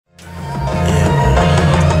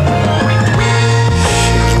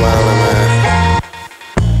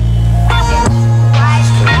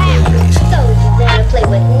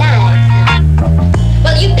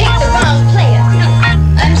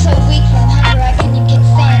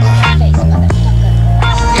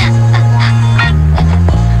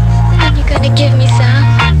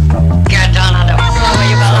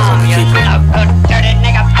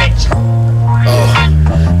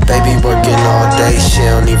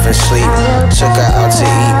even sleep. Took her out to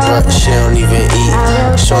eat, but she don't even eat.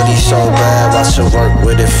 Shorty so bad, watch her work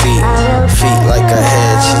with her feet. Feet like her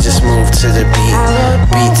head, she just moved to the beat.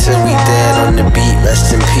 Beat till we dead on the beat,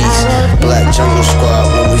 rest in peace. Black Jungle Squad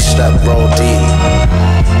when we slept roll deep.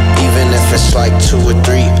 Even if it's like 2 or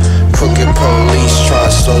 3. Crooked police try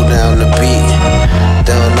to slow down the beat.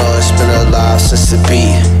 They don't know it's been alive since the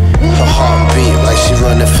beat. Her heart beat like she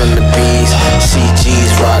running from the bees.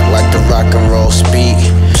 CG's rock like the rock and roll speak.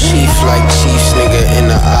 Chief like Chiefs, nigga in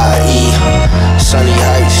the IE. Sunny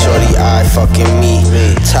Heights, shorty eye fucking me.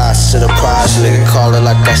 Ties to the prize, nigga call it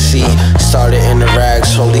like I see. Started in the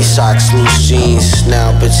rags, holy socks, loose jeans.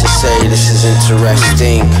 Now bitches say this is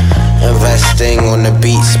interesting. Investing on the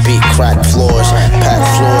beat, speak, crack floors, pack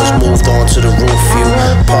floors, moved on to the roof view.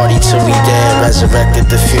 Party till we dead, resurrected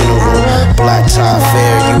the funeral. Black tie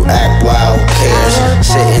fair, you act wild, who cares?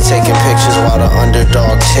 Sitting taking pictures while the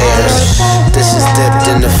underdog tears. This is dipped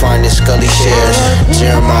in the finest gully shares.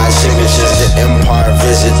 Jeremiah signatures, the empire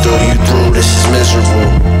visit through you through. This is miserable.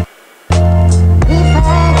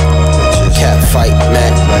 Cat fight,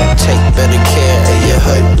 Mac, take better care of your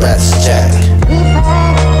hood rats, Jack.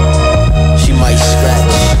 She might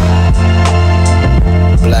scratch.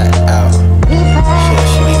 Black out. Shit,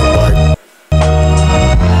 she leaving work.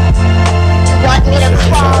 You want me to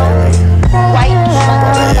crawl? White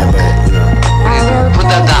Put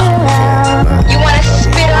that down. You wanna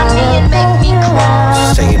spit on me and make me crawl?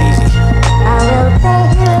 Just take it easy.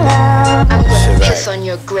 I'm gonna piss on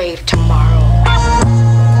your grave tomorrow.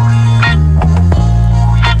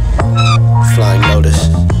 Flying Lotus.